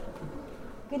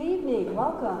Good evening,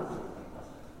 welcome.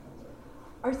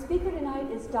 Our speaker tonight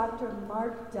is Dr.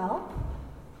 Mark Delp.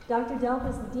 Dr. Delp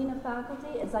is the Dean of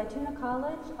Faculty at Zaytuna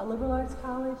College, a liberal arts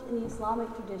college in the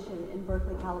Islamic tradition in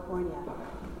Berkeley, California.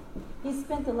 He's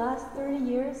spent the last 30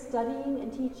 years studying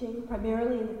and teaching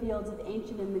primarily in the fields of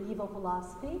ancient and medieval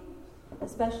philosophy,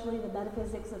 especially the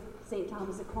metaphysics of St.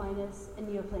 Thomas Aquinas and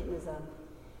Neoplatonism.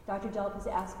 Dr. Delp has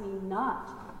asked me not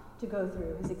to go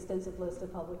through his extensive list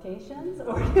of publications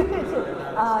or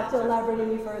to elaborate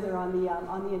any further on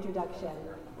the introduction.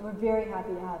 We're very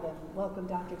happy to have him. Welcome,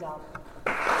 Dr. Delp.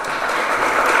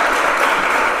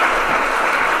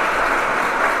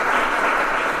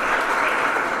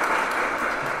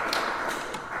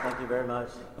 Thank you very much,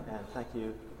 and thank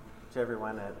you to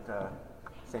everyone at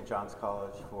St. John's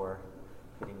College for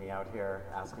getting me out here,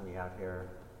 asking me out here.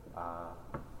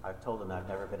 I've told them I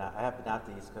have been out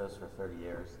the East Coast for 30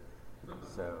 years,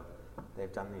 so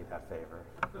they've done me that favor.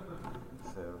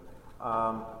 So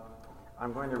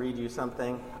I'm going to read you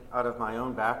something out of my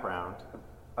own background.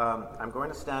 I'm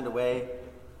going to stand away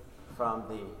from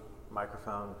the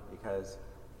microphone because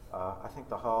I think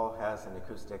the hall has an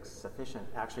acoustics sufficient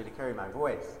actually to carry my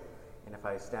voice. And if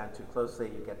I stand too closely,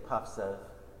 you get puffs of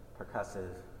percussive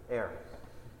air.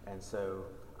 And so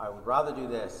I would rather do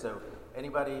this. So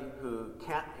anybody who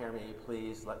can't hear me,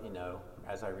 please let me know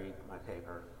as I read my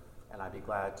paper, and I'd be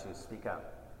glad to speak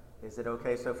up. Is it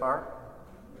okay so far?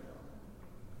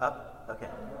 Up? Okay.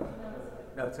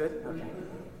 No, it's good? Okay.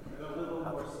 And a little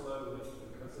more slowly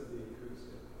because of the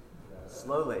acoustic.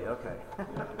 Slowly, okay.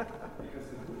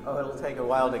 Oh, it'll take a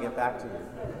while to get back to you.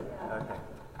 Okay.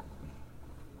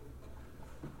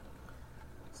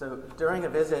 So during a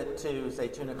visit to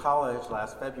Zaytuna College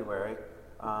last February,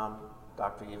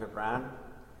 Dr. Eva Brand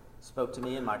spoke to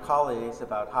me and my colleagues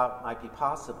about how it might be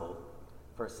possible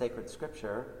for sacred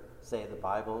scripture, say the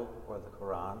Bible or the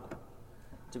Quran,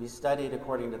 to be studied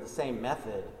according to the same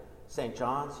method St.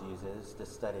 John's uses to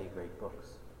study great books.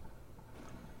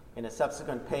 In a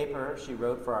subsequent paper she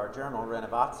wrote for our journal,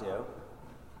 Renovatio,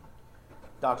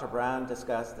 Dr. Brand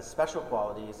discussed the special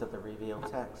qualities of the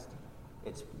revealed text,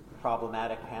 its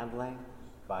problematic handling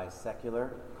by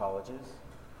secular colleges,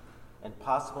 and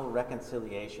possible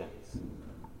reconciliations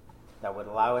that would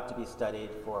allow it to be studied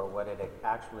for what it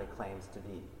actually claims to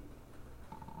be,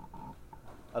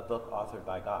 a book authored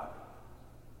by God.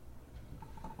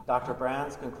 Dr.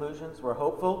 Brand's conclusions were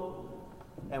hopeful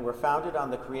and were founded on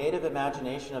the creative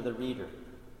imagination of the reader.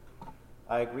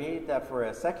 I agreed that for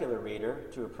a secular reader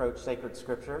to approach sacred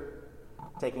scripture,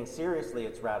 taking seriously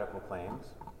its radical claims,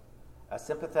 a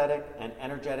sympathetic and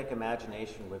energetic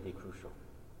imagination would be crucial.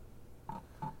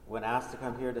 When asked to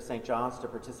come here to St. John's to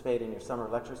participate in your summer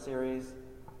lecture series,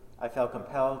 I felt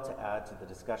compelled to add to the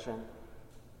discussion,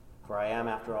 for I am,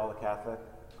 after all, a Catholic,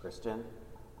 Christian,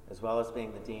 as well as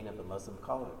being the dean of the Muslim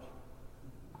college.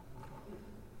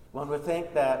 One would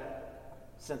think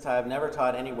that since I have never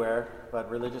taught anywhere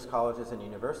but religious colleges and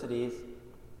universities,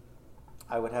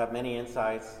 I would have many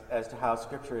insights as to how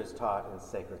Scripture is taught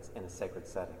in a sacred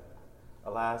setting.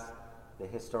 Alas, the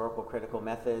historical critical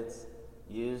methods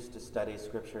used to study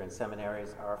Scripture in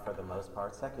seminaries are, for the most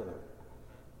part, secular.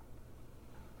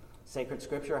 Sacred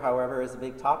Scripture, however, is a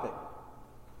big topic,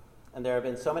 and there have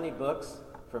been so many books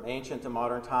from ancient to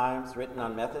modern times written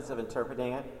on methods of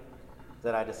interpreting it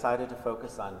that I decided to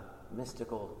focus on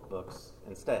mystical books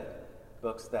instead,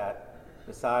 books that,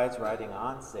 besides writing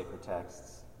on sacred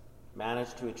texts,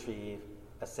 manage to achieve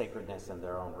a sacredness in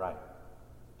their own right.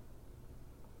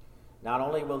 Not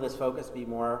only will this focus be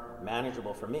more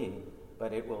manageable for me,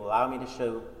 but it will allow me to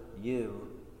show you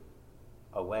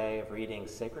a way of reading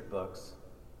sacred books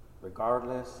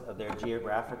regardless of their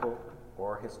geographical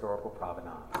or historical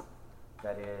provenance.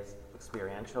 That is,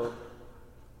 experiential,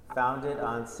 founded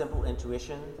on simple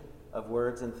intuition of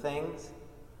words and things,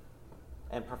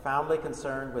 and profoundly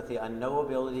concerned with the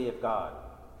unknowability of God.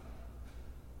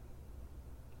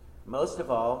 Most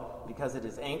of all, because it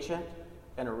is ancient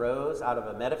and arose out of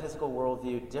a metaphysical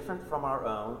worldview different from our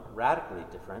own, radically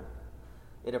different,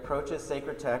 it approaches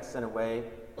sacred texts in a way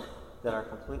that are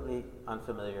completely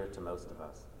unfamiliar to most of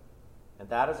us. And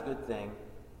that is a good thing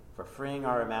for freeing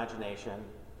our imagination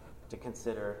to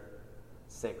consider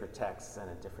sacred texts in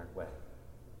a different way.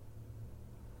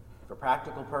 For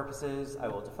practical purposes, I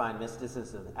will define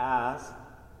mysticism as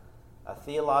a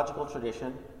theological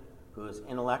tradition whose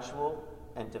intellectual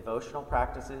and devotional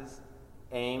practices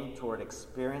aim toward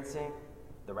experiencing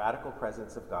the radical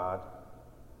presence of God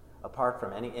apart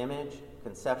from any image,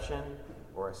 conception,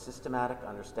 or a systematic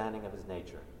understanding of his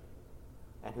nature,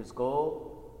 and whose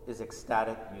goal is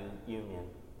ecstatic union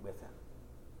with him.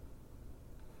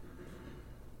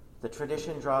 The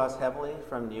tradition draws heavily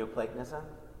from Neoplatonism,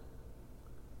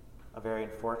 a very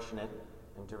unfortunate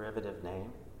and derivative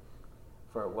name,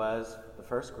 for it was the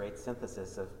first great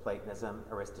synthesis of Platonism,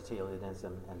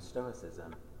 Aristotelianism, and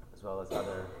Stoicism, as well as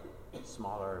other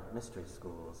smaller mystery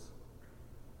schools.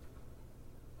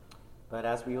 But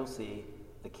as we will see,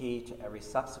 the key to every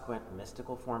subsequent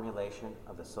mystical formulation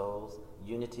of the soul's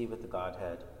unity with the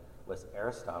Godhead was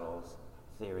Aristotle's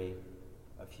theory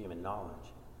of human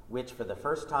knowledge, which for the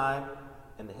first time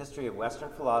in the history of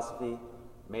Western philosophy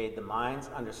made the mind's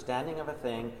understanding of a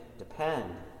thing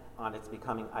depend on its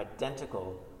becoming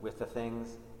identical with the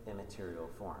thing's immaterial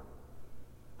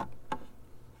form.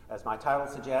 As my title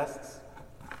suggests,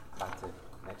 I'd like to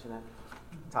mention it,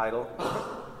 title,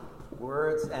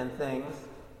 Words and Things,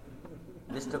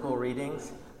 Mystical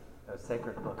Readings of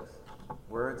Sacred Books.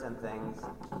 Words and Things,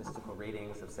 Mystical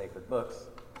Readings of Sacred Books.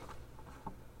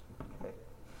 Okay.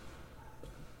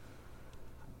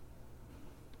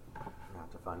 I have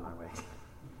to find my way.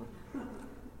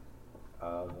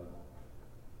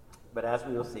 But as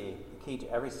we will see, the key to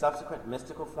every subsequent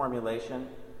mystical formulation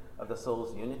of the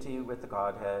soul's unity with the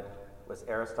Godhead was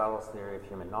Aristotle's theory of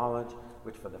human knowledge,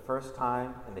 which for the first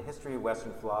time in the history of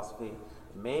Western philosophy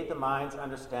made the mind's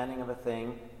understanding of a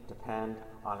thing depend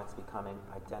on its becoming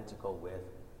identical with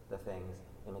the thing's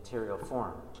immaterial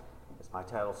form. As my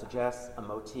title suggests, a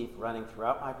motif running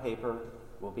throughout my paper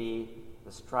will be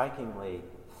the strikingly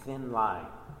thin line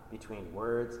between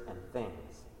words and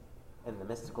things in the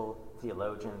mystical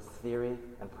theologian's theory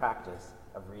and practice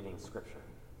of reading Scripture.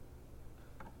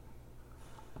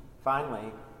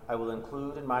 Finally, I will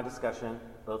include in my discussion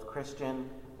both Christian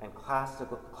and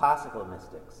classical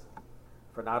mystics,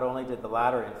 for not only did the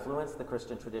latter influence the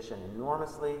Christian tradition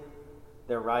enormously,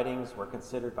 their writings were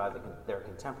considered by their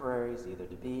contemporaries either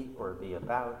to be or be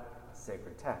about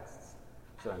sacred texts.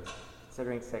 So in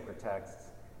considering sacred texts,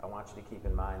 I want you to keep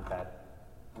in mind that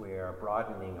we are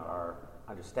broadening our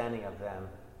understanding of them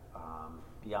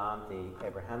beyond the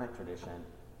Abrahamic tradition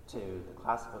to the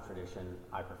classical tradition.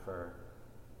 I prefer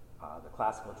the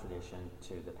classical tradition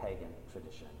to the pagan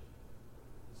tradition.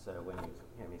 So when you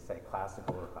hear me say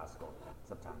classical or classical,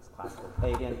 sometimes classical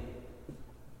pagan,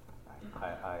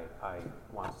 I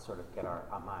want to sort of get our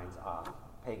minds off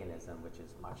paganism, which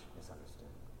is much misunderstood.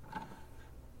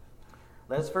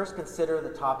 Let us first consider the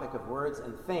topic of words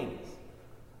and things.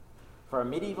 For a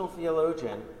medieval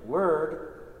theologian, word,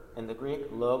 in the Greek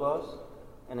logos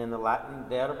and in the Latin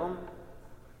verbum,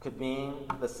 could mean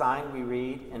the sign we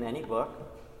read in any book,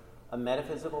 a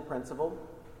metaphysical principle,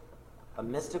 a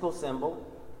mystical symbol,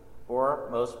 or,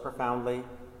 most profoundly,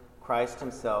 Christ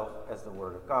himself as the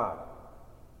Word of God.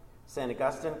 St.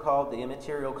 Augustine called the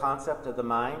immaterial concept of the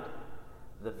mind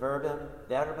the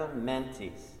verbum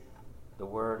mentis, the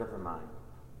word of the mind.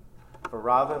 For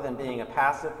rather than being a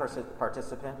passive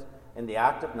participant in the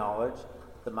act of knowledge,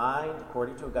 the mind,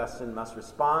 according to Augustine, must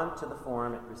respond to the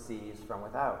form it receives from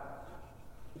without.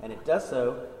 And it does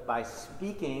so by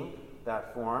speaking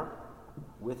that form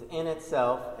within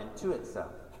itself and to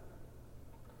itself.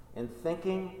 In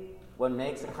thinking, one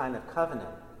makes a kind of covenant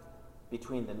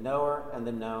between the knower and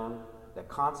the known that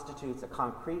constitutes a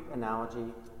concrete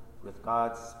analogy with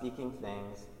God speaking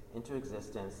things into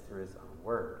existence through his own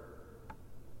word.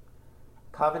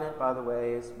 Covenant, by the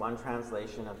way, is one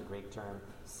translation of the Greek term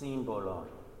symbolon.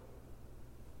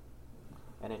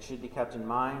 And it should be kept in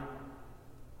mind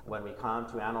when we come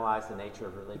to analyze the nature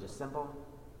of religious symbol,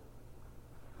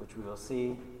 which we will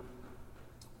see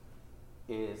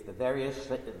is the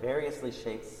variously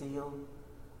shaped seal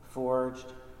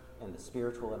forged in the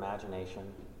spiritual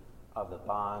imagination of the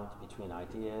bond between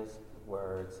ideas,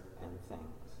 words, and things.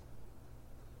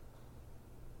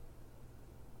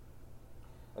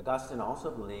 Augustine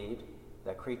also believed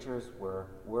that creatures were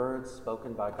words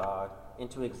spoken by God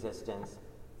into existence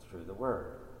through the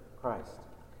Word, Christ,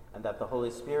 and that the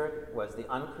Holy Spirit was the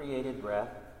uncreated breath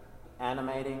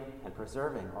animating and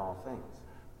preserving all things.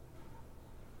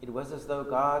 It was as though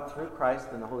God, through Christ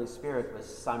and the Holy Spirit, was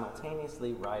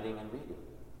simultaneously writing and reading.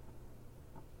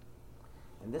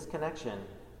 In this connection,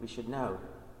 we should note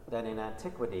that in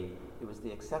antiquity, it was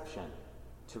the exception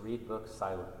to read books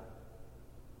silently.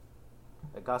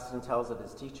 Augustine tells of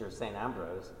his teacher, St.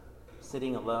 Ambrose,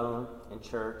 sitting alone in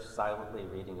church, silently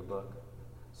reading a book.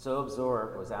 So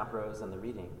absorbed was Ambrose in the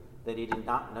reading that he did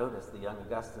not notice the young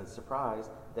Augustine's surprise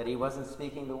that he wasn't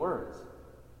speaking the words.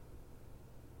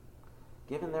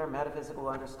 Given their metaphysical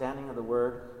understanding of the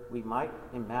word, we might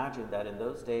imagine that in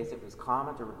those days it was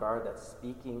common to regard the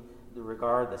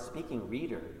speaking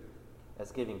reader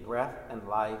as giving breath and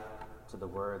life to the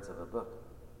words of a book,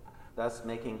 thus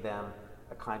making them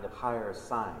a kind of higher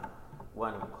sign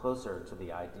one closer to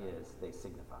the ideas they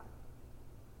signify.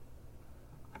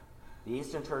 The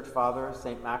Eastern Church Father,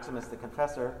 St. Maximus the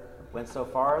Confessor, went so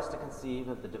far as to conceive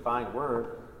of the divine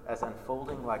word as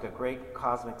unfolding like a great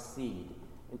cosmic seed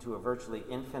into a virtually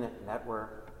infinite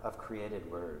network of created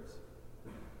words,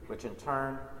 which in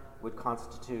turn would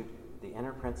constitute the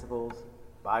inner principles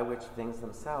by which things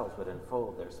themselves would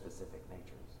unfold their specific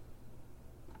natures.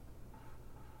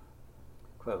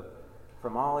 Quote,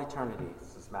 "From all eternity,"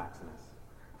 says Maximus,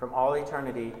 "from all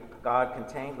eternity, God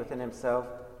contained within himself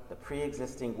the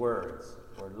pre-existing words,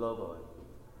 or logoi,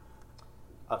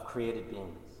 of created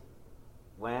beings.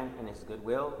 When, in his good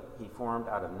will, he formed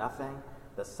out of nothing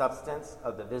the substance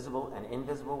of the visible and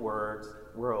invisible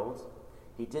worlds,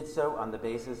 he did so on the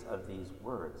basis of these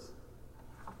words.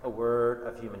 A word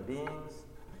of human beings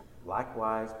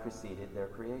likewise preceded their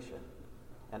creation,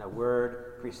 and a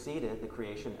word preceded the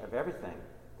creation of everything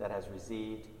that has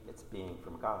received its being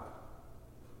from God.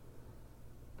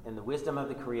 In the wisdom of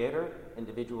the Creator,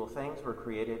 individual things were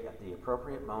created at the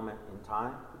appropriate moment in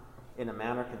time in a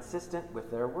manner consistent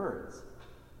with their words,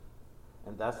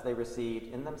 and thus they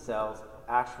received in themselves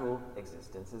actual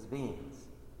existence as beings."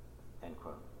 End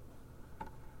quote.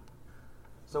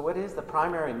 So what is the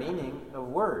primary meaning of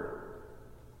word?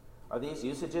 Are these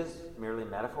usages merely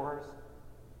metaphors?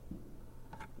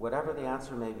 Whatever the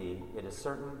answer may be, it is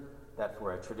certain that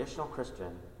for a traditional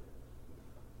Christian,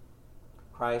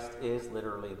 Christ is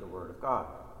literally the Word of God,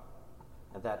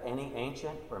 and that any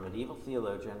ancient or medieval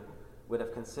theologian would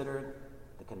have considered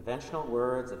the conventional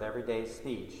words of everyday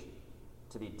speech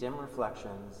to be dim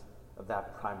reflections of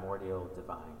that primordial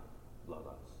divine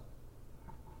Logos.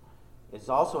 It is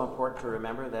also important to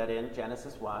remember that in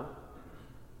Genesis 1,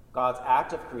 God's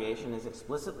act of creation is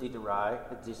explicitly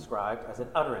described as an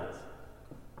utterance.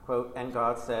 Quote, "And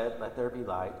God said, 'Let there be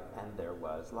light,' and there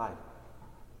was light."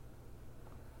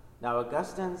 Now,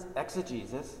 Augustine's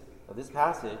exegesis of this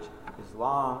passage is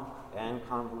long and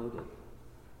convoluted,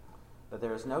 but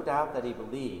there is no doubt that he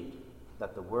believed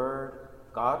that the word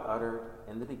God uttered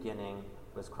in the beginning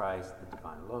was Christ, the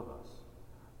divine Logos.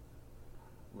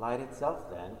 Light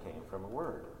itself, then, came from a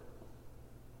word.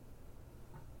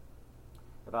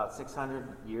 About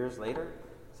 600 years later,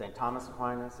 St. Thomas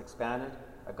Aquinas expanded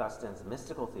Augustine's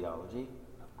mystical theology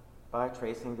by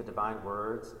tracing the divine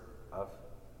words of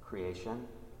creation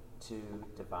to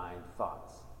divine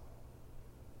thoughts,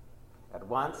 at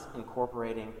once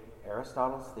incorporating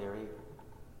Aristotle's theory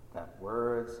that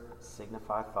words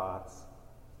signify thoughts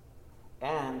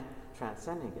and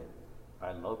transcending it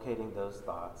by locating those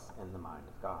thoughts in the mind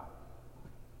of God.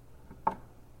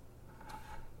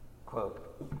 Quote,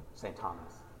 St.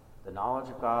 Thomas, "The knowledge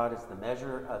of God is the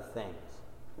measure of things,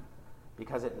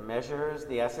 because it measures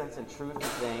the essence and truth of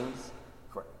things,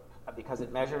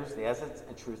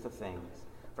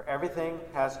 for everything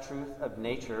has truth of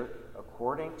nature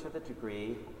according to the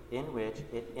degree in which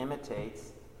it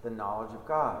imitates the knowledge of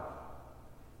God."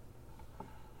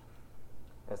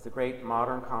 As the great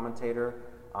modern commentator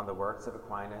on the works of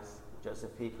Aquinas,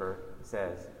 Joseph Pieper,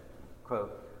 says,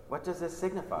 quote, "What does this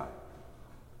signify?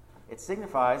 It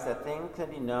signifies that things can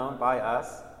be known by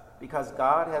us because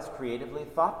God has creatively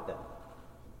thought them.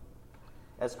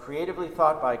 As creatively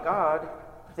thought by God,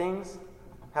 things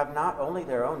have not only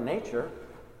their own nature,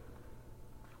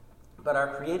 but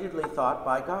are creatively thought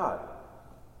by God.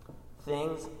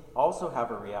 Things also have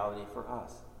a reality for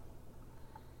us.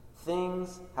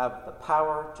 Things have the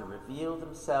power to reveal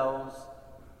themselves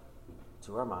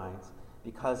to our minds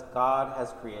because God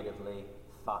has creatively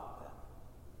thought them."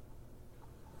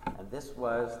 And this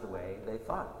was the way they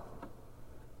thought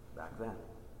back then.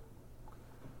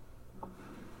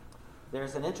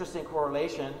 There's an interesting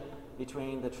correlation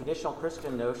between the traditional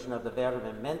Christian notion of the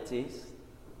verbum mentis,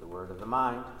 the word of the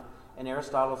mind, and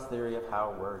Aristotle's theory of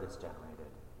how a word is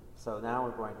generated. So now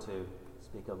we're going to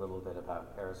speak a little bit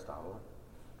about Aristotle.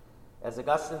 As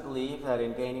Augustine believed that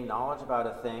in gaining knowledge about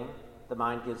a thing, the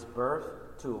mind gives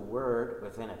birth to a word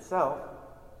within itself,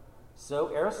 so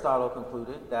Aristotle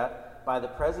concluded that by the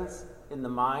presence in the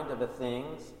mind of a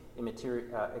thing's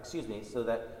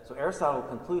Aristotle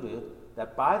concluded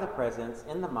that by the presence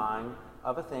in the mind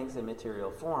of a thing's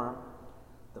immaterial form,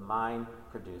 the mind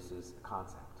produces a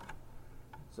concept.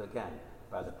 So again,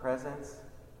 by the presence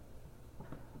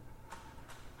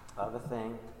of a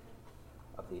thing,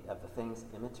 of the thing's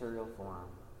immaterial form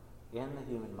in the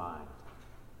human mind,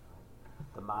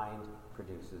 the mind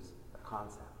produces a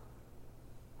concept.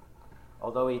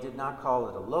 Although he did not call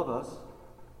it a logos,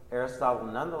 Aristotle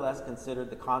nonetheless considered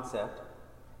the concept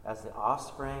as the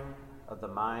offspring of the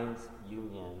mind's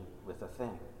union with a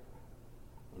thing.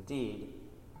 Indeed,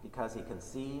 because he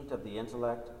conceived of the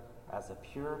intellect as a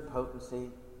pure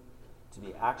potency to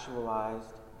be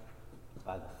actualized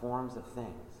by the forms of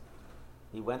things.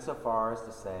 He went so far as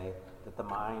to say that the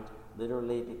mind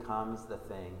literally becomes the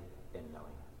thing in knowing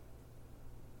it.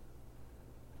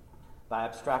 By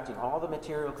abstracting all the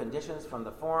material conditions from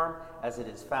the form as it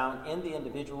is found in the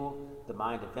individual, the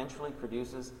mind eventually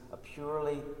produces a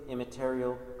purely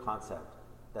immaterial concept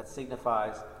that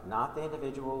signifies not the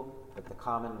individual, but the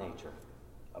common nature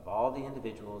of all the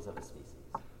individuals of a species.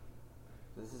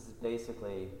 This is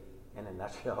basically, in a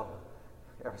nutshell,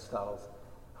 Aristotle's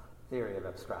theory of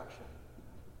abstraction.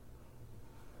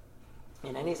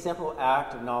 In any simple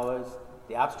act of knowledge,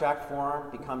 the abstract form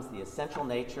becomes the essential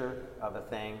nature of a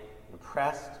thing,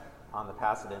 impressed on the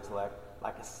passive intellect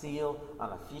like a seal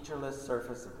on a featureless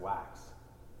surface of wax.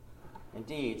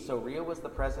 Indeed, so real was the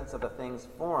presence of a thing's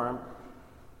form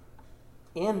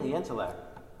in the intellect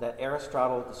that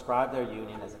Aristotle described their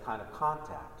union as a kind of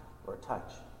contact or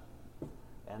touch.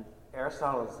 And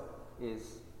Aristotle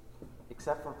is,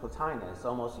 except for Plotinus,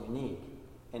 almost unique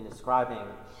in describing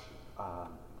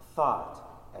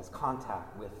thought as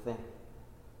contact with thing.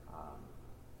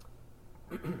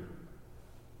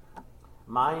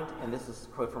 Mind, and this is a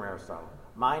quote from Aristotle,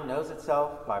 mind knows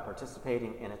itself by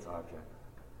participating in its object,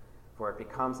 for it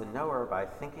becomes a knower by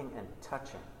thinking and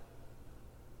touching,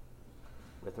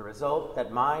 with the result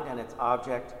that mind and its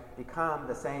object become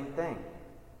the same thing.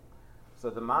 So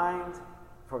the mind,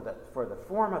 for the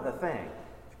form of the thing,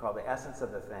 which you call the essence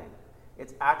of the thing,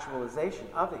 its actualization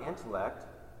of the intellect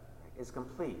is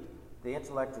complete. The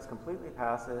intellect is completely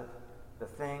passive. The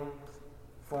thing's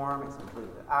form is completely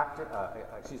active.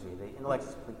 The intellect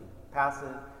is completely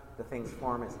passive. The thing's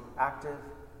form is active,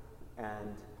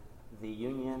 and the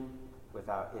union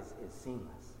is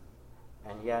seamless.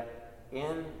 And yet,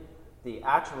 in the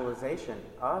actualization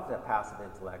of the passive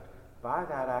intellect, by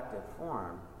that active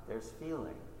form, there's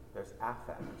feeling, there's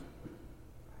affect.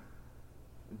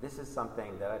 This is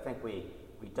something that I think we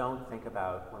don't think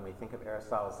about when we think of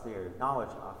Aristotle's theory of knowledge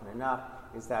often enough,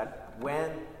 is that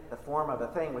when the form of a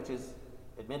thing, which is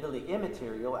admittedly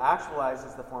immaterial,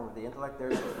 actualizes the form of the intellect,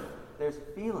 there's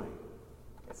feeling.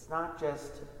 It's not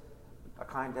just a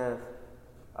kind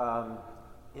of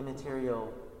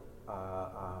immaterial,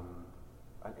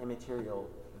 an immaterial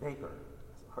vapor.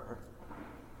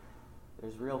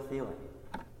 There's real feeling.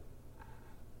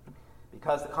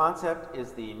 Because the concept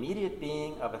is the immediate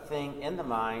being of a thing in the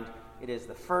mind, it is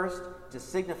the first to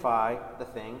signify the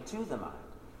thing to the mind.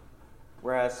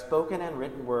 Whereas spoken and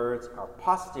written words are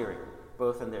posterior,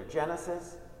 both in their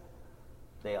genesis,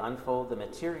 they unfold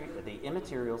the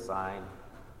immaterial sign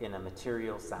in a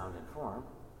material sound and form,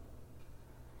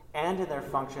 and in their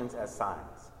functions as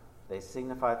signs. They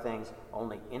signify things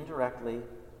only indirectly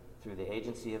through the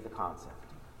agency of the concept.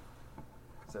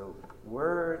 So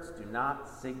words do not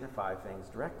signify things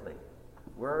directly.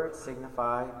 Words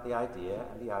signify the idea,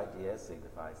 and the idea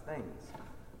signifies things.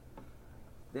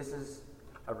 This is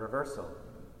a reversal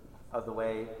of the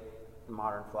way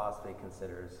modern philosophy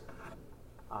considers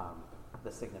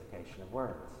the signification of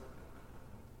words.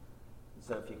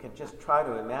 So if you can just try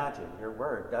to imagine, your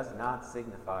word does not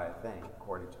signify a thing,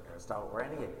 according to Aristotle, or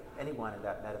anyone in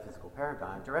that metaphysical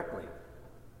paradigm directly.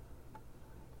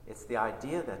 It's the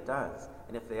idea that does.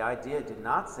 And if the idea did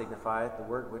not signify it, the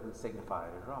word wouldn't signify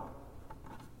it at all.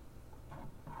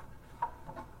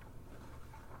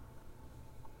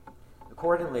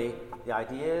 Accordingly, the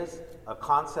ideas of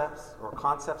concepts or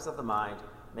concepts of the mind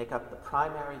make up the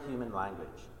primary human language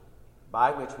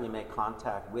by which we make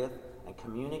contact with and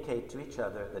communicate to each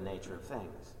other the nature of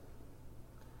things.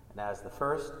 And as the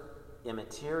first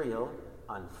immaterial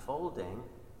unfolding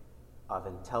of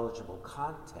intelligible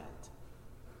content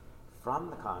from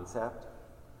the concept,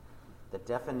 the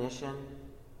definition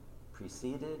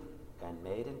preceded and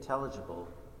made intelligible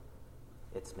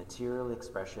its material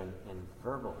expression in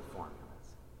verbal formulas.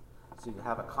 So you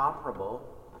have a comparable,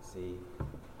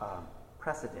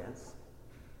 precedence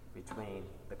between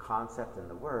the concept and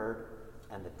the word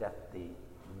and the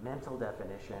mental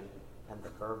definition and the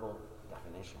verbal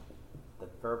definition. The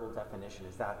verbal definition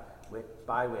is that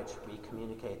by which we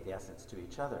communicate the essence to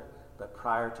each other. But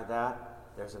prior to that,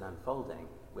 there's an unfolding,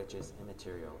 which is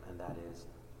immaterial, and that is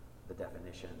the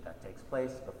definition that takes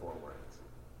place before words.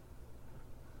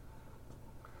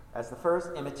 As the first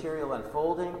immaterial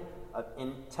unfolding of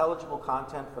intelligible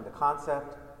content from the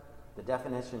concept, the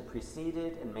definition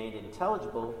preceded and made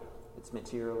intelligible its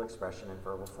material expression in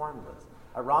verbal formulas.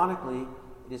 Ironically,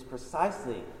 it is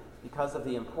precisely because of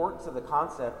the importance of the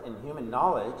concept in human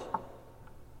knowledge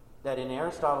that in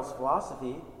Aristotle's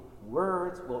philosophy,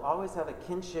 words will always have a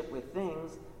kinship with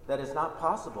things that is not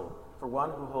possible for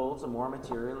one who holds a more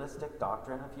materialistic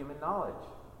doctrine of human knowledge.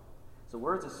 So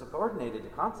words are subordinated to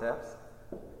concepts,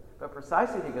 but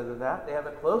precisely because of that, they have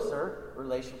a closer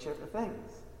relationship to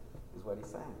things, is what he's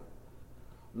saying.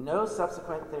 No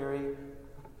subsequent theory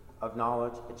of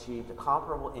knowledge achieved a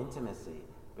comparable intimacy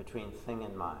between thing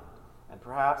and mind. And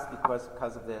perhaps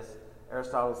because of this,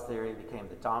 Aristotle's theory became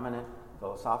the dominant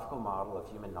philosophical model of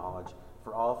human knowledge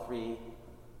for all three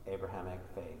Abrahamic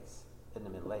faiths in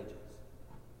the Middle Ages.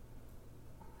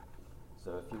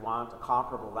 So if you want a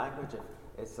comparable language,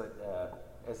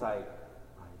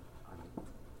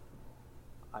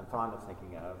 I'm fond of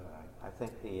thinking of, I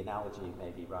think the analogy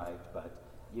may be right, but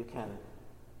you can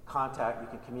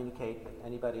communicate with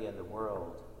anybody in the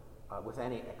world, with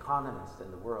any economist in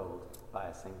the world by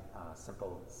a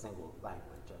simple single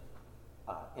language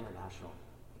of international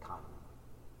economy.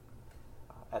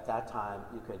 At that time,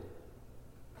 you could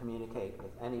communicate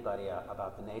with anybody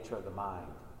about the nature of the mind,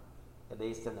 at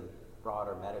least in the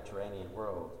broader Mediterranean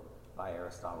world, by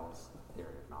Aristotle's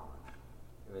theory of knowledge.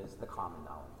 It was the common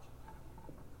knowledge.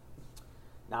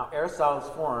 Now, Aristotle's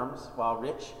forms, while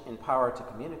rich in power to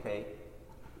communicate,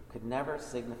 could never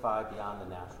signify beyond the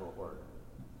natural order.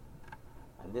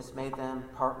 And this made them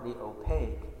partly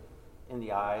opaque in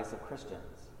the eyes of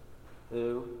Christians,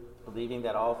 who, believing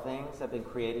that all things have been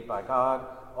created by God,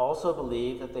 also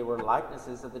believed that they were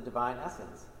likenesses of the divine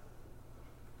essence.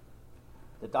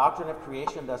 The doctrine of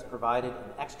creation thus provided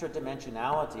an extra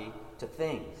dimensionality to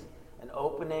things, an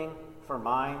opening for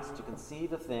minds to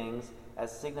conceive of things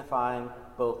as signifying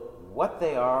both what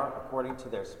they are according to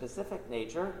their specific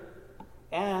nature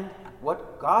and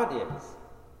what God is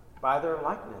by their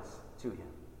likeness to him.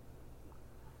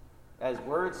 As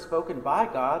words spoken by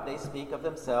God, they speak of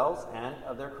themselves and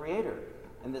of their Creator.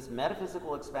 In this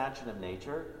metaphysical expansion of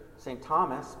nature, St.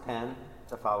 Thomas penned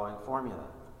the following formula: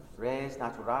 Res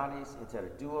naturalis inter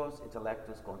duos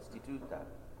intellectus constituta.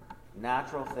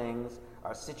 Natural things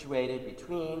are situated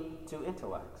between two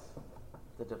intellects,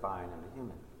 the divine and the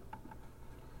human.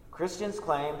 Christians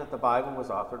claim that the Bible was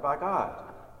authored by God,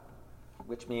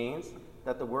 which means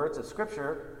that the words of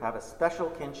Scripture have a special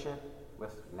kinship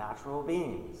with natural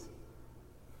beings.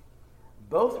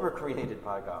 Both were created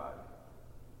by God.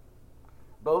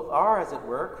 Both are, as it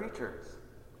were, creatures,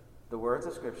 the words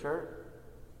of Scripture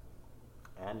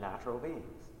and natural beings.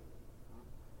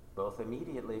 Both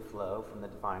immediately flow from the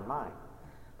divine mind.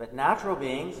 But natural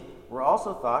beings were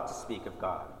also thought to speak of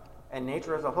God, and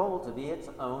nature as a whole to be its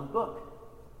own book.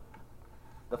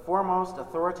 The foremost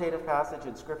authoritative passage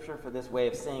in Scripture for this way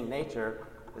of seeing nature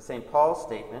is St. Paul's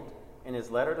statement in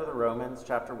his letter to the Romans,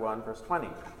 chapter 1, verse 20.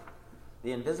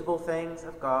 The invisible things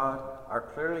of God are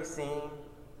clearly seen,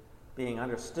 being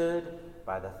understood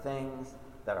by the things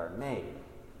that are made.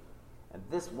 And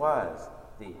this was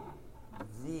the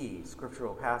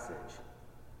scriptural passage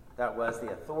that was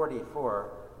the authority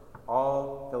for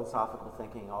all philosophical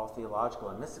thinking, all theological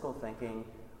and mystical thinking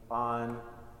on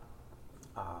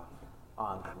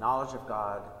the knowledge of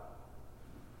God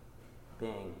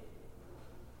being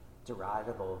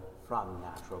derivable from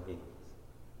natural beings.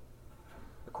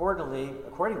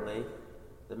 Accordingly,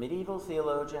 the medieval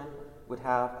theologian would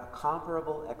have a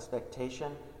comparable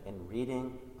expectation in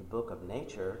reading the book of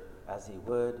nature as he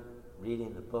would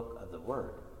reading the book of the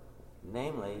Word,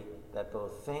 namely that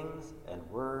both things and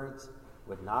words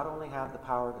would not only have the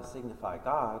power to signify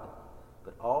God,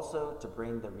 but also to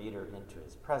bring the reader into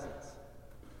his presence.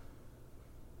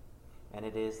 And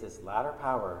it is this latter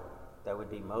power that would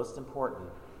be most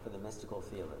important for the mystical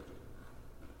theologian.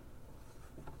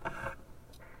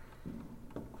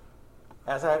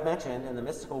 As I have mentioned, in the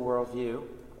mystical worldview,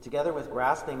 together with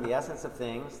grasping the essence of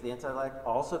things, the intellect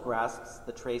also grasps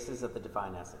the traces of the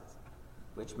divine essence,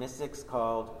 which mystics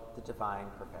called the divine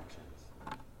perfections.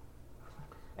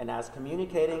 And as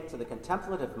communicating to the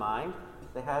contemplative mind,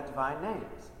 they had divine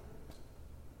names.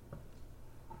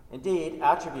 Indeed,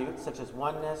 attributes such as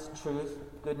oneness, truth,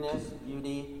 goodness,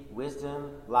 beauty,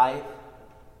 wisdom, life,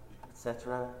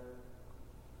 etc.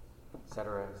 is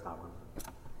not one.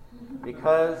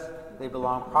 Because they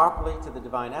belong properly to the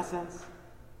divine essence,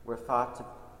 were thought to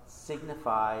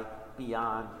signify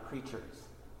beyond creatures.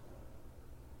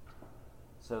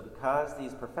 So because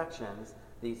these perfections,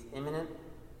 these immanent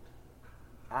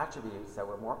attributes that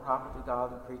were more proper to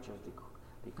God than creatures,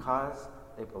 because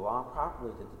they belong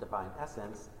properly to the divine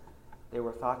essence, they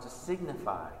were thought to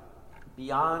signify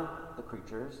beyond the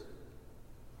creatures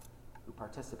who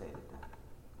participated in them.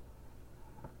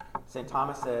 St.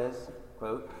 Thomas says,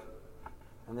 quote,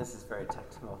 and this is very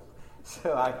technical,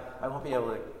 so I won't be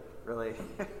able to really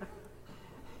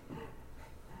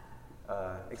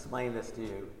explain this to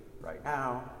you right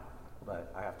now,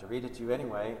 but I have to read it to you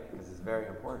anyway because it's very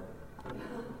important.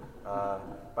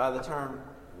 By the term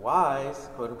wise,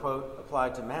 quote unquote,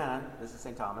 applied to man, this is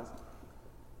St. Thomas,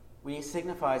 we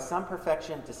signify some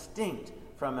perfection distinct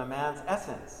from a man's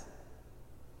essence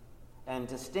and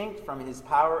distinct from his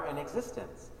power and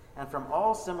existence and from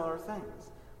all similar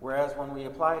things. Whereas when we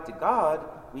apply it to God,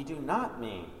 we do not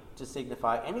mean to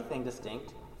signify anything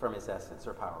distinct from his essence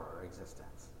or power or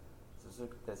existence.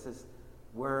 This is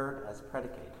word as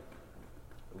predicated,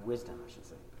 wisdom, I should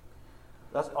say.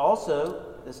 Thus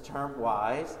also, this term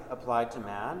wise, applied to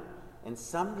man, in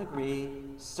some degree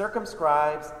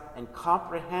circumscribes and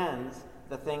comprehends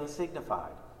the thing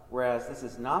signified, whereas this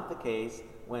is not the case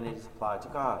when it is applied to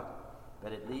God,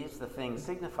 but it leaves the thing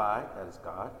signified, that is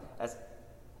God, as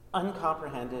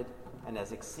uncomprehended and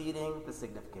as exceeding the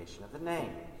signification of the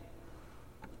name.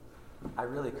 I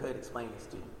really could explain this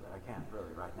to you, but I can't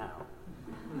really right now.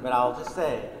 But I'll just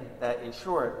say that in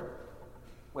short,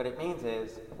 what it means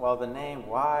is, while the name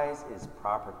wise is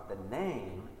proper, the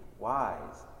name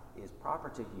wise is proper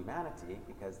to humanity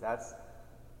because that's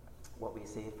what we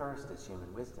see first as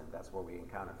human wisdom. That's what we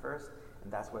encounter first,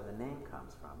 and that's where the name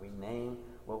comes from. We name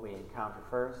what we encounter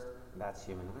first, and that's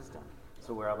human wisdom.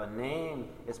 So where the name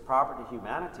is proper to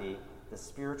humanity, the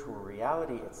spiritual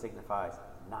reality it signifies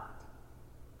not.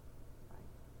 Right?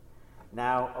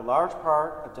 Now, a large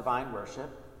part of divine worship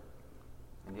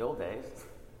in the old days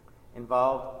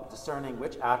involved discerning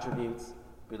which attributes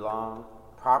belong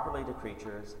properly to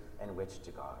creatures and which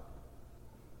to God.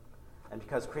 And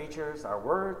because creatures are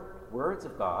words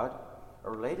of God,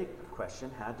 a related question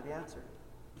had to be answered.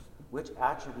 Which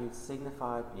attributes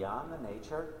signify beyond the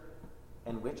nature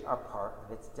and which are part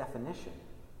of its definition?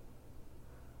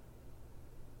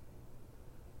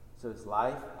 So is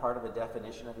life part of the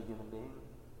definition of a human being?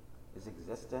 Is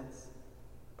existence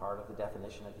part of the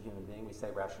definition of a human being? We say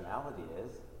rationality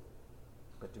is,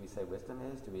 but do we say wisdom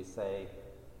is? Do we say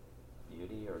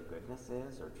beauty or goodness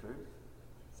is, or truth?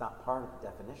 It's not part of the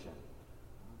definition.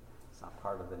 It's not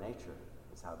part of the nature,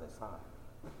 is how they saw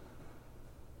it.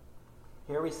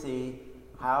 Here we see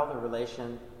how the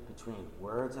relation between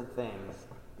words and things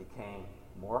became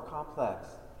more complex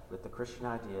with the Christian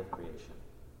idea of creation.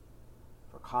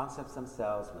 For concepts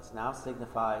themselves must now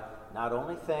signify not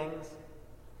only things,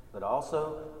 but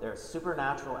also their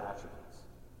supernatural attributes.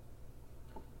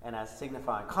 And as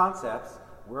signifying concepts,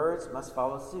 words must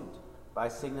follow suit by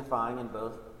signifying in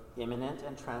both immanent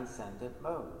and transcendent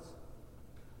modes.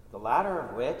 The latter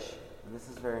of which, and this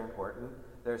is very important,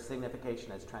 their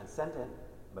signification as transcendent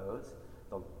modes,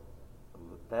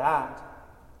 that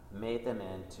made them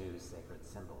into sacred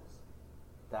symbols.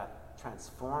 That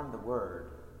transformed the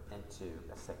word into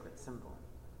a sacred symbol.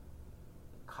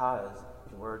 Because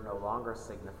the word no longer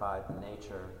signified the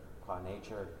nature qua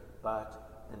nature,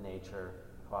 but the nature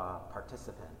qua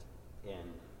participant in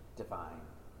divine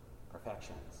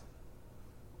perfections.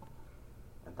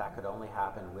 And that could only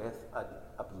happen with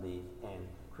a belief in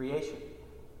creation.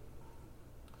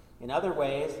 In other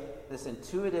ways, this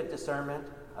intuitive discernment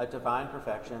of divine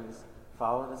perfections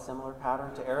followed a similar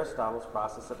pattern to Aristotle's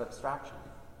process of abstraction.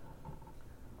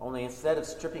 Only instead of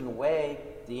stripping away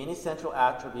the inessential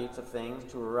attributes of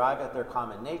things to arrive at their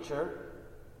common nature,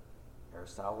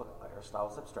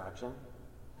 Aristotle's abstraction,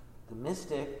 the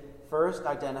mystic first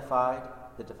identified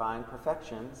the divine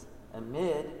perfections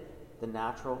amid the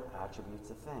natural attributes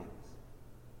of things.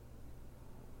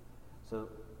 So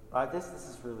by this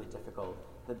is really difficult.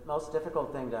 The most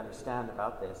difficult thing to understand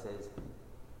about this is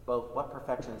both what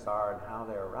perfections are and how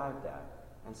they're arrived at.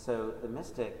 And so the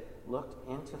mystic looked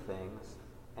into things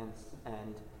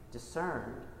and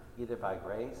discerned, either by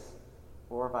grace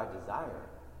or by desire,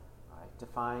 right, to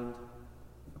find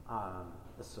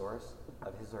the source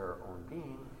of his or her own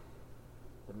being.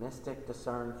 The mystic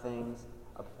discerned things,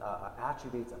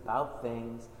 attributes about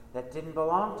things that didn't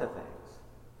belong to things,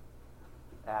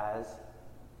 as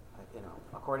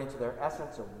according to their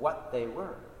essence or what they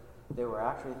were. They were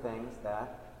actually things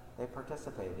that they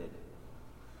participated.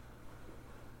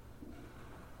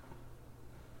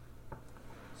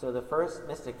 So the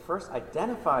mystic first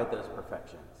identified those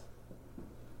perfections,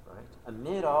 right?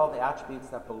 Amid all the attributes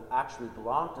that actually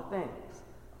belong to things,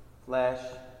 flesh,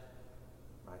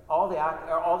 right? All the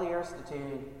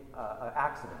Aristotelian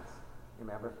accidents.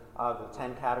 Remember, the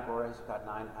 10 categories, we've got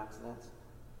 9 accidents.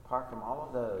 Apart from all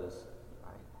of those,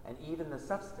 right? And even the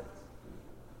substance,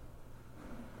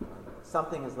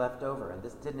 something is left over, and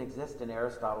this didn't exist in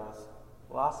Aristotle's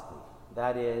philosophy.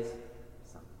 That is,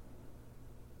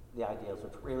 the ideals,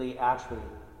 which really actually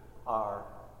are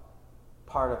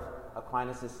part of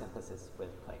Aquinas' synthesis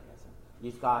with Platonism.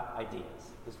 You've got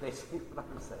ideas, is basically what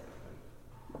I'm saying.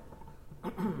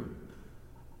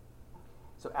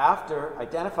 So after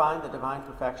identifying the divine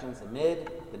perfections amid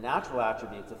the natural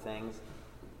attributes of things,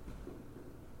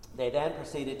 they then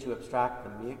proceeded to abstract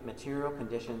the material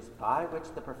conditions by which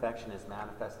the perfection is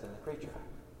manifest in the creature.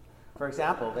 For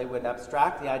example, they would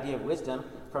abstract the idea of wisdom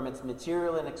from its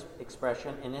material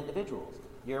expression in individuals.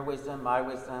 Your wisdom, my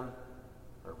wisdom,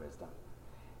 her wisdom.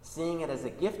 Seeing it as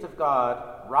a gift of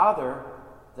God rather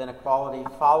than a quality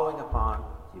following upon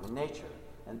human nature.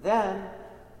 And then,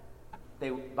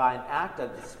 by an act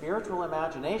of the spiritual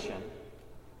imagination,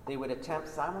 they would attempt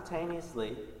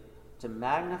simultaneously to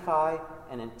magnify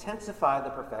and intensify the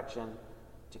perfection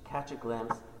to catch a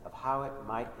glimpse of how it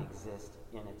might exist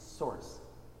in its source,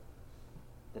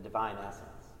 the divine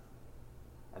essence.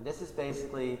 And this is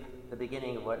basically the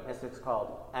beginning of what mystics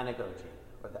called anagogy,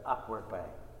 or the upward way,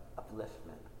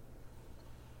 upliftment.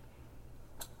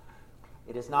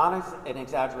 It is not an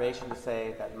exaggeration to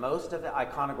say that most of the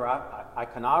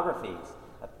iconographies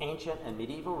of ancient and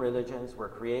medieval religions were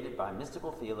created by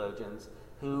mystical theologians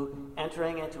who,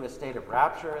 entering into a state of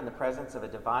rapture in the presence of a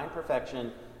divine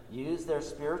perfection, used their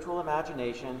spiritual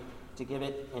imagination to give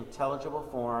it intelligible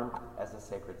form as a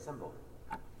sacred symbol.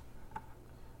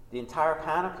 The entire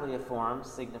panoply of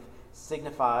forms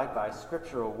signified by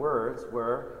scriptural words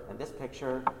were, in this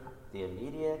picture, the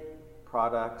immediate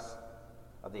products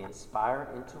of the inspired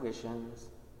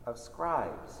intuitions of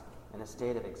scribes in a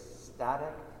state of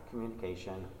ecstatic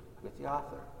communication with the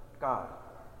author, God.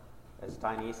 As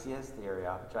Dionysius the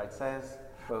Areopagite says,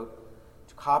 quote,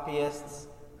 "To copyists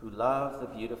who love the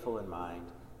beautiful in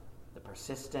mind, the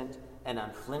persistent and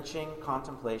unflinching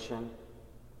contemplation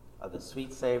of the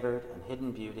sweet-savored and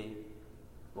hidden beauty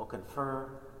will confer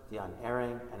the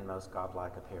unerring and most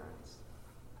godlike appearance.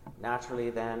 Naturally,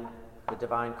 then, the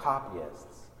divine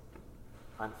copyists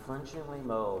unflinchingly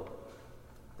mold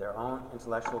their own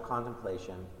intellectual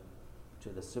contemplation to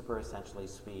the superessentially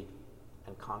sweet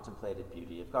and contemplated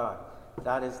beauty of God."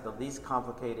 That is the least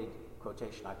complicated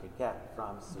quotation I could get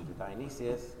from Pseudo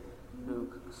Dionysius,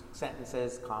 whose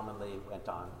sentences commonly went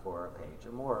on for a page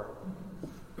or more.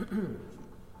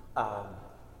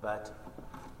 But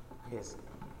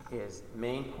his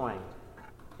main point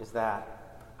is that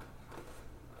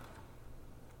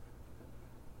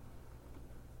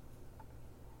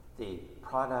the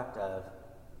product of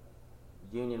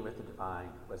union with the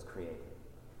divine was created.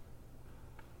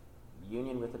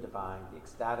 Union with the divine, the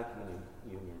ecstatic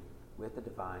union with the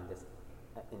divine, this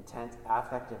intense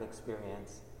affective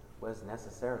experience was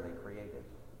necessarily created.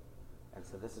 And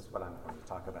so this is what I'm going to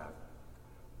talk about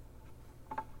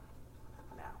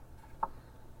now.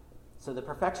 So the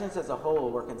perfections as a whole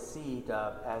were conceived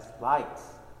of as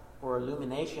lights or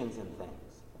illuminations in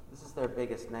things. This is their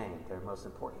biggest name, their most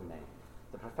important name.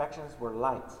 The perfections were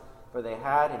lights, for they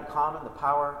had in common the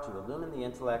power to illumine the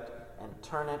intellect and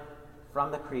turn it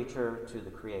from the creature to the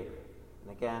creator.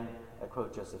 And again, I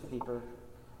quote Joseph Pieper,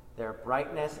 "Their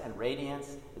brightness and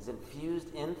radiance is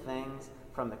infused in things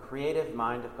from the creative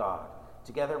mind of God,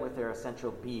 together with their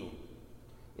essential being.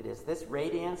 It is this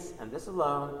radiance and this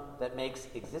alone that makes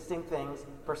existing things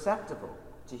perceptible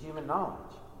to human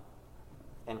knowledge."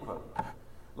 End quote.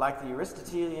 Like the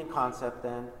Aristotelian concept,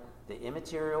 then, the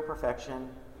immaterial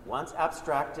perfection, once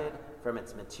abstracted from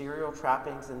its material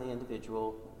trappings in the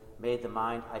individual, made the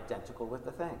mind identical with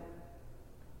the thing.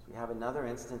 So we have another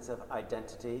instance of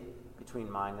identity between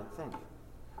mind and thing.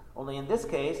 Only in this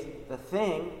case, the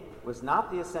thing was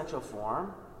not the essential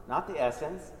form, not the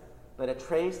essence, but a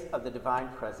trace of the divine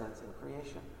presence in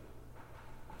creation.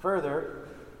 Further,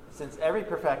 since every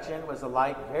perfection was a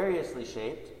light variously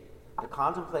shaped, the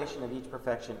contemplation of each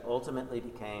perfection ultimately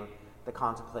became the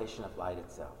contemplation of light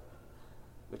itself,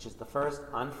 which is the first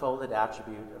unfolded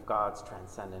attribute of God's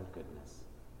transcendent goodness.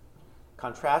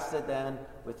 Contrasted then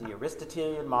with the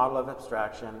Aristotelian model of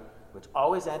abstraction, which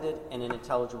always ended in an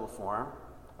intelligible form,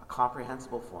 a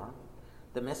comprehensible form,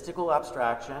 the mystical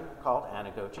abstraction, called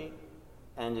anagogy,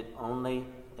 ended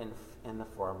only in the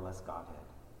formless Godhead.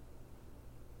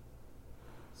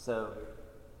 So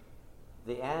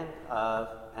the end of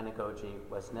anagogy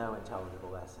was no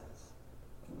intelligible essence.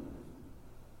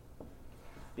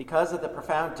 Because of the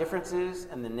profound differences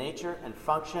in the nature and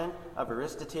function of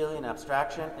Aristotelian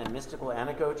abstraction and mystical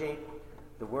anagogy,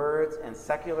 the words in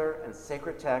secular and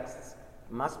sacred texts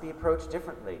must be approached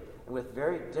differently and with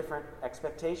very different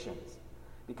expectations.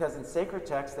 Because in sacred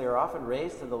texts, they are often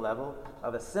raised to the level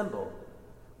of a symbol.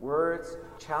 Words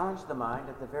challenge the mind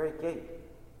at the very gate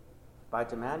by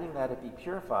demanding that it be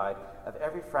purified of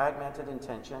every fragmented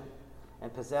intention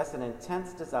and possess an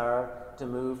intense desire to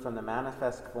move from the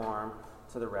manifest form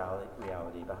to the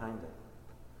reality behind it.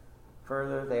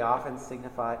 Further, they often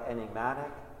signify enigmatic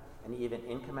and even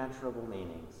incommensurable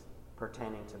meanings,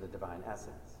 pertaining to the divine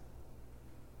essence.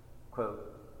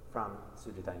 Quote from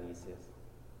Pseudo-Dionysius.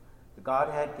 The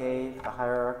Godhead gave the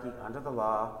hierarchy under the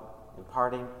law,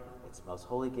 imparting its most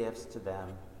holy gifts to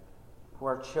them who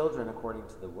are children according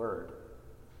to the word,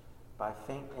 by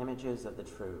faint images of the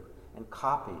true, and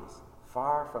copies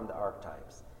far from the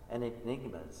archetypes, and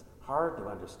enigmas hard to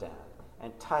understand,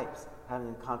 and types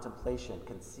having contemplation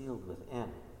concealed within,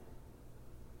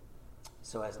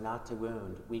 so as not to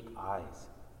wound weak eyes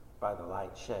by the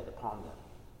light shed upon them.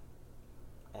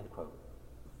 End quote.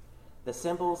 The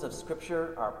symbols of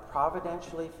Scripture are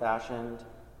providentially fashioned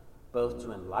both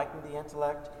to enlighten the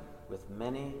intellect with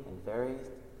many and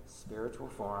varied spiritual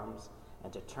forms,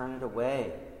 and to turn it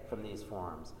away from these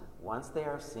forms once they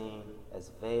are seen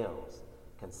as veils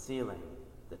concealing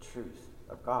the truth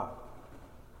of God.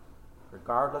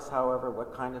 Regardless, however,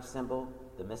 what kind of symbol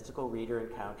the mystical reader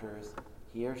encounters,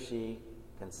 he or she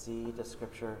can see the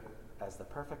Scripture as the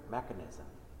perfect mechanism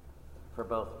for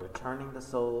both returning the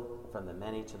soul from the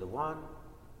many to the one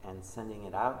and sending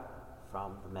it out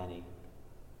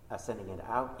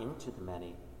into the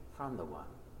many from the one.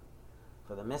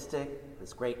 For the mystic,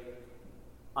 this great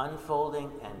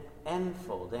unfolding and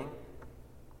enfolding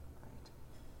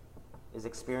is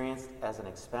experienced as an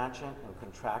expansion and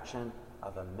contraction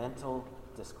of a mental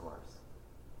discourse.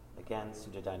 Again,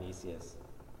 Pseudo-Dionysius.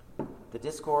 The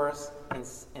discourse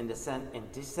in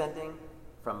descending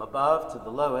from above to the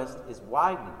lowest is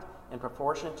widened in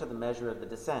proportion to the measure of the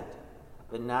descent.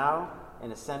 But now,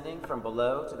 in ascending from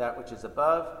below to that which is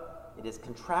above, it is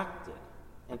contracted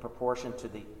in proportion to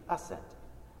the ascent.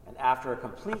 And after a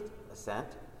complete ascent,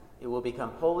 it will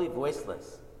become wholly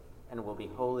voiceless and will be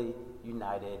wholly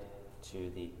united to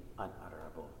the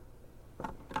unutterable.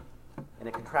 In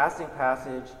a contrasting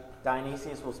passage,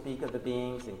 Dionysius will speak of the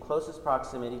beings in closest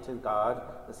proximity to God,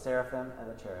 the seraphim and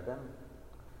the cherubim,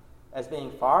 as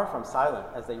being far from silent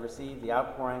as they receive the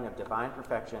outpouring of divine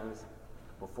perfections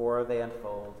before they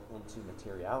unfold into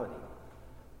materiality.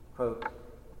 Quote,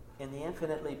 in the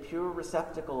infinitely pure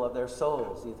receptacle of their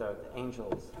souls, these are the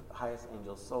angels, the highest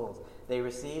angels' souls, they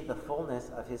receive the fullness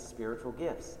of his spiritual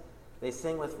gifts. They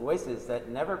sing with voices that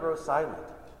never grow silent,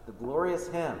 the glorious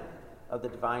hymn of the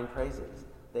divine praises.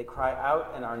 They cry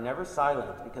out and are never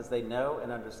silent because they know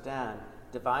and understand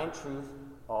divine truth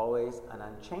always and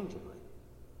unchangeably.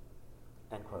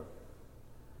 End quote.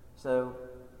 So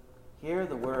here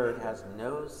the word has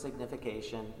no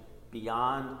signification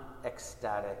beyond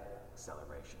ecstatic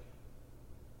celebration.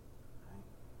 Okay?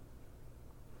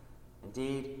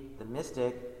 Indeed, the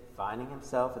mystic, finding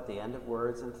himself at the end of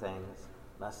words and things,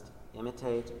 must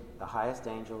imitate the highest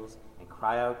angels and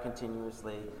cry out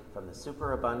continuously from the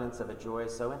superabundance of a joy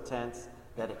so intense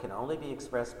that it can only be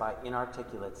expressed by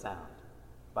inarticulate sound,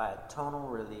 by a tonal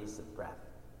release of breath.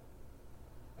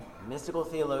 Mystical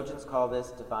theologians call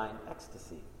this divine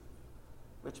ecstasy,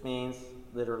 which means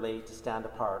literally to stand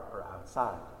apart or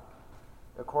outside.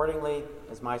 Accordingly,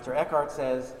 as Meister Eckhart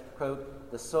says,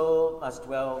 quote, the soul must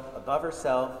dwell above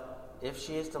herself if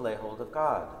she is to lay hold of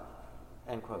God,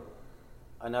 end quote.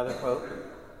 Another quote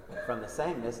from the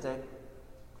same mystic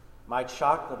might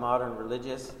shock the modern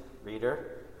religious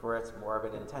reader for its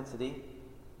morbid intensity.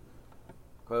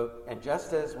 Quote, and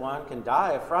just as one can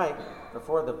die of fright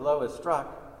before the blow is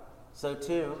struck, so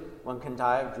too one can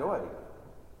die of joy.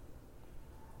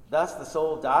 Thus the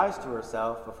soul dies to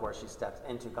herself before she steps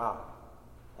into God,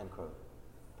 end quote.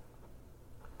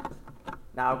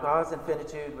 Now God's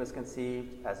infinitude was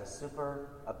conceived as a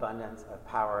superabundance of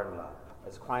power and love.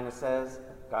 As Aquinas says,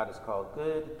 God is called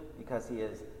good because he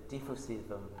is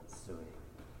diffusivum sui,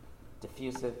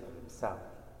 diffusive of himself.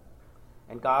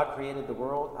 And God created the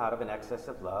world out of an excess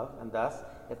of love, and thus,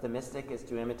 if the mystic is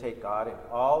to imitate God in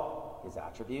all his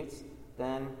attributes,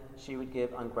 then she would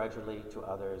give ungrudgingly to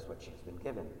others what she has been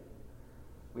given.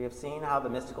 We have seen how the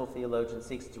mystical theologian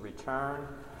seeks to return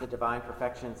the divine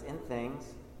perfections in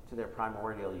things to their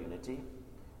primordial unity,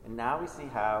 and now we see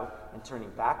how, in turning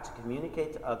back to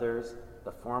communicate to others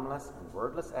the formless and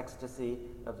wordless ecstasy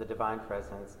of the divine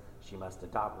presence, she must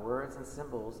adopt words and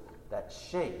symbols that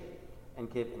shape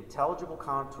and give intelligible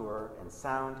contour and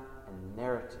sound and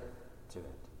narrative to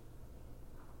it.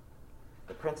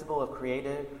 The principle of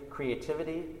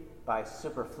creativity by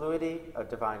superfluity of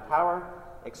divine power,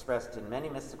 expressed in many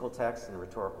mystical texts in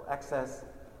rhetorical excess,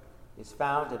 is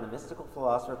found in the mystical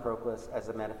philosopher Proclus as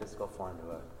a metaphysical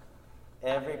formula.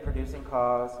 Every producing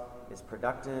cause is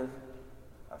productive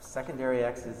of secondary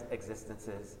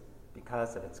existences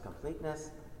because of its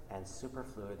completeness and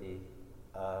superfluity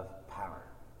of power.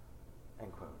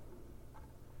 End quote.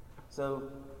 So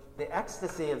the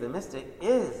ecstasy of the mystic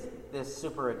is this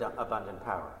superabundant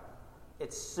power.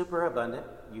 its superabundant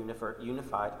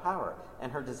unified power,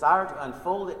 and her desire to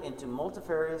unfold it into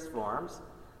multifarious forms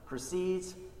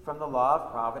proceeds from the law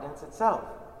of providence itself,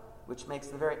 which makes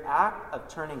the very act of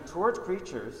turning towards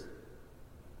creatures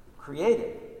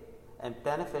creative and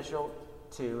beneficial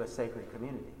to a sacred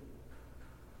community.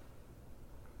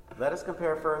 Let us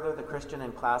compare further the Christian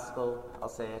and classical, I'll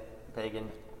say it,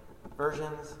 pagan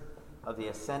versions of the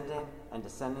ascending and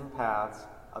descending paths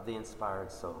of the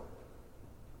inspired soul.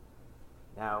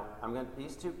 Now,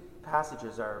 these two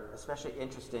passages are especially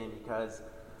interesting because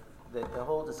the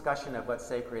whole discussion of what's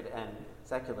sacred and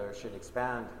secular should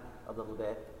expand a little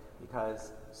bit,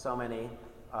 because so many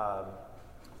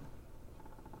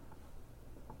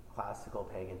classical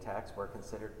pagan texts were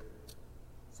considered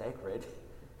sacred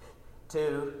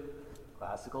to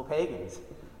classical pagans.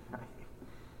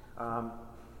 Right?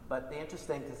 But the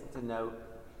interesting to note,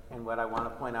 and what I want to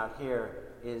point out here,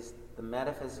 is the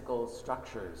metaphysical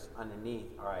structures underneath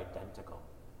are identical.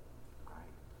 Right?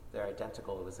 They're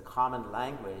identical. It was a common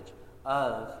language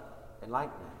of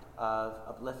enlightenment, of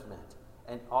upliftment,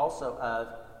 and also of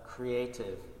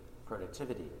creative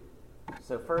productivity.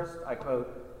 So first, I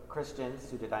quote Christian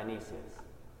Pseudo-Dionysius.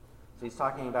 So he's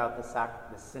talking about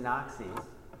the synaxes,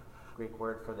 Greek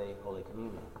word for the Holy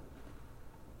Communion.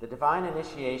 The divine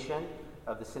initiation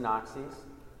of the synaxes,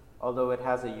 although it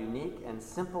has a unique and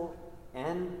simple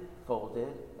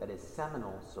n-folded, that is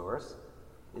seminal source,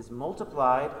 is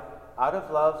multiplied out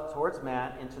of love towards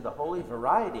man into the holy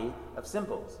variety of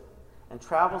symbols, and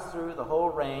travels through the whole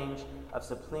range of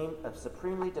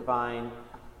supremely divine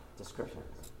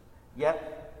descriptions.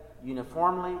 Yet,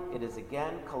 uniformly, it is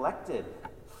again collected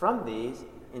from these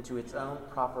into its own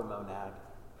proper monad,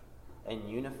 and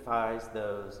unifies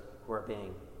those who are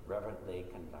being reverently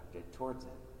conducted towards it.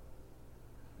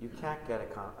 You can't get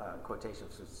a quotation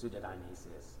from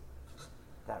Pseudo-Dionysius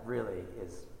that really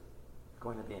is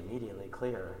going to be immediately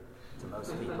clear to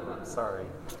most people. I'm sorry.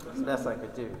 It's the best I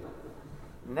could do.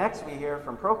 Next, we hear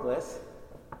from Proclus,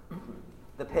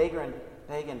 the pagan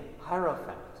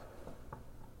hierophant.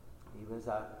 He was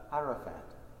a hierophant,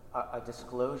 a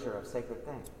disclosure of sacred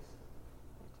things.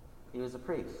 He was a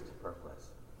priest, Proclus.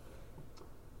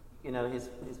 You know, his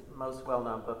most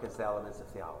well-known book is The Elements of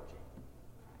Theology.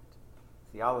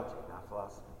 Theology, not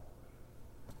philosophy.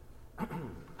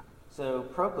 So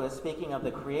Proclus, speaking of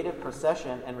the creative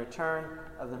procession and return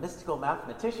of the mystical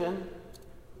mathematician,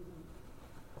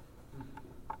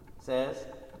 says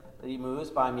that he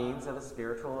moves by means of a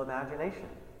spiritual imagination.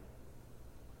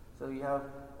 So you have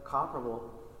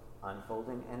comparable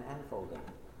unfolding and enfolding.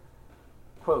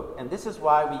 Quote, and this is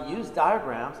why we use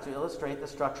diagrams to illustrate the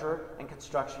structure and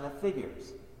construction of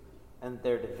figures, and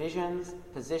their divisions,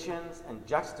 positions, and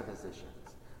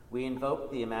juxtapositions. We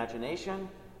invoke the imagination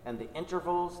and the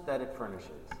intervals that it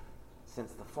furnishes,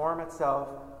 since the form itself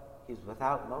is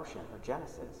without motion or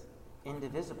genesis,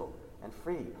 indivisible and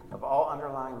free of all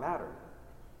underlying matter,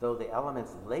 though the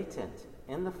elements latent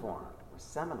in the form, or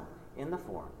seminal in the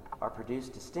form, are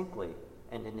produced distinctly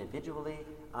and individually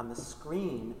on the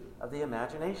screen of the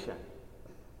imagination.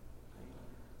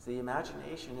 So the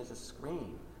imagination is a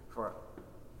screen for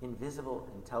invisible,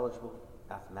 intelligible,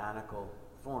 mathematical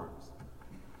forms.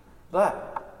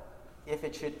 But if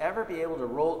it should ever be able to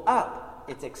roll up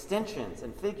its extensions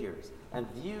and figures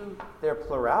and view their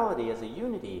plurality as a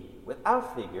unity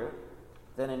without figure,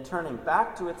 then in turning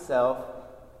back to itself,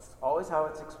 it's always how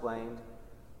it's explained,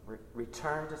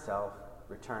 return to self is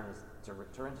return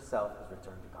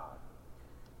to God.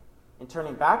 In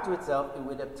turning back to itself, it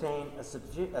would obtain a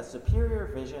superior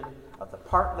vision of the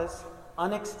partless,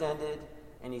 unextended,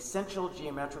 and essential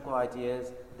geometrical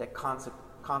ideas that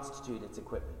constitute its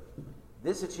equipment.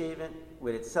 This achievement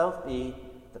would itself be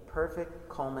the perfect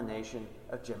culmination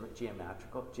of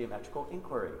geometrical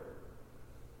inquiry.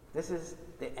 This is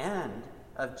the end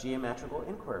of geometrical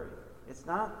inquiry. It's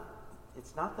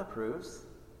not the proofs,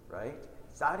 right?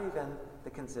 It's not even the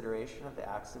consideration of the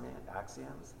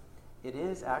axioms. It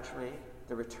is actually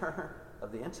the return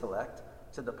of the intellect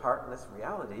to the partless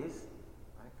realities,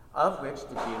 right, of which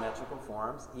the geometrical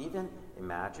forms, even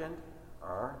imagined,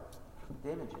 are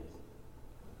the images.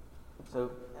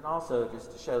 So, and also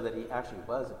just to show that he actually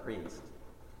was a priest,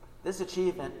 this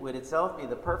achievement would itself be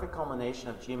the perfect culmination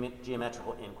of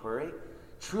geometrical inquiry,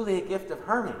 truly a gift of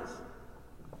Hermes,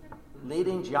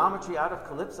 leading geometry out of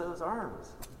Calypso's arms,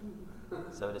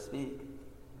 so to speak,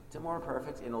 to more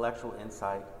perfect intellectual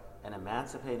insight and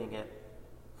emancipating it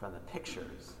from the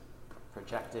pictures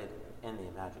projected in the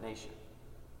imagination.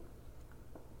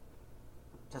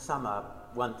 To sum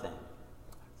up one thing,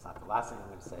 it's not the last thing I'm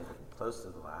going to say, but close to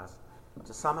the last,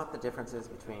 to sum up the differences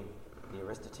between the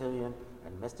Aristotelian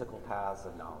and mystical paths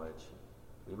of knowledge,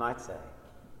 we might say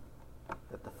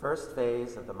that the first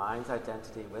phase of the mind's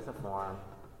identity with a form,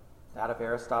 that of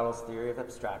Aristotle's theory of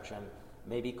abstraction,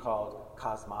 may be called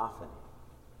cosmophony,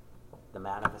 the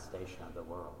manifestation of the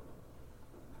world,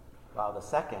 while the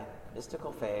second,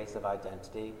 mystical phase of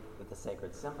identity with the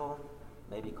sacred symbol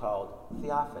may be called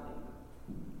theophany,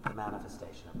 the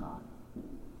manifestation of God.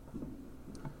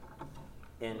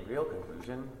 In real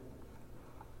conclusion,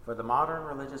 for the modern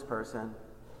religious person,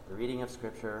 the reading of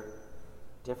Scripture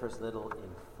differs little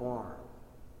in form,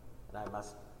 and I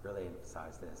must really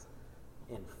emphasize this,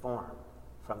 in form,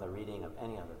 from the reading of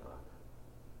any other book.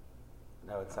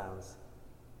 I know it sounds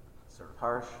sort of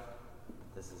harsh.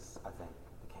 This is, I think,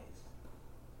 the case.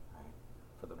 Right?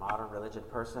 For the modern religious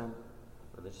person,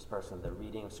 the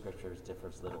reading of Scriptures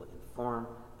differs little in form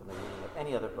from the reading of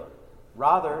any other book.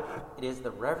 Rather, it is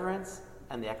the reverence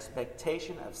and the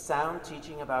expectation of sound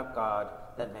teaching about God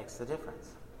that makes the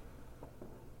difference.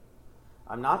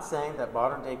 I'm not saying that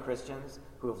modern-day Christians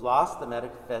who have lost the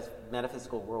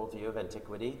metaphysical worldview of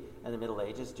antiquity and the Middle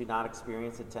Ages do not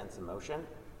experience intense emotion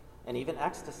and even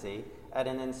ecstasy at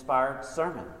an inspired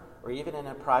sermon or even in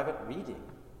a private reading.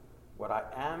 What I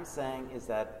am saying is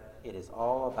that it is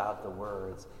all about the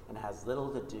words and has little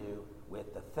to do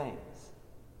with the things.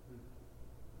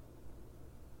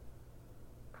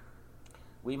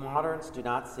 We moderns do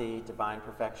not see divine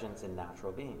perfections in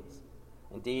natural beings.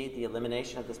 Indeed, the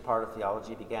elimination of this part of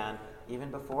theology began even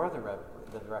before the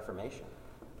Reformation.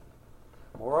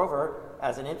 Moreover,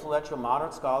 as an influential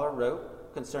modern scholar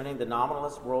wrote concerning the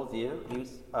nominalist worldview, he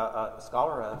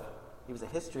was a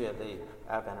history of the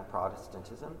advent of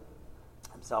Protestantism,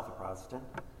 himself a Protestant.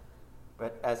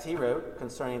 But as he wrote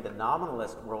concerning the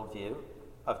nominalist worldview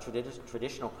of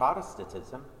traditional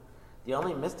Protestantism, the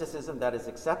only mysticism that is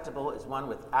acceptable is one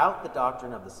without the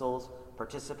doctrine of the soul's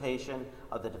participation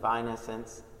of the divine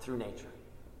essence through nature.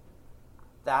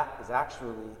 That is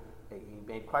actually, he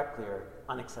made quite clear,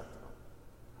 unacceptable.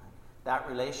 Right? That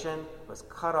relation was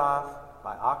cut off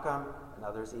by Occam and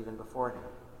others even before him.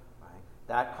 Right?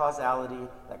 That causality,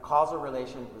 that causal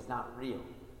relation was not real.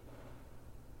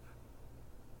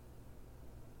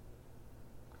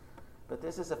 But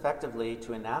this is effectively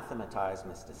to anathematize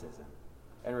mysticism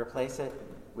and replace it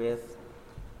with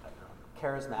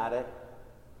charismatic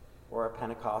or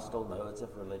Pentecostal modes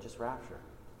of religious rapture.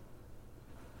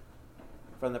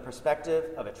 From the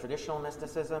perspective of a traditional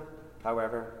mysticism,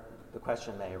 however, the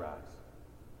question may arise.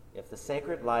 If the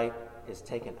sacred light is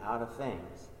taken out of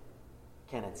things,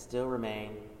 can it still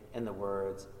remain in the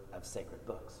words of sacred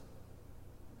books?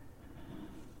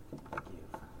 Thank you.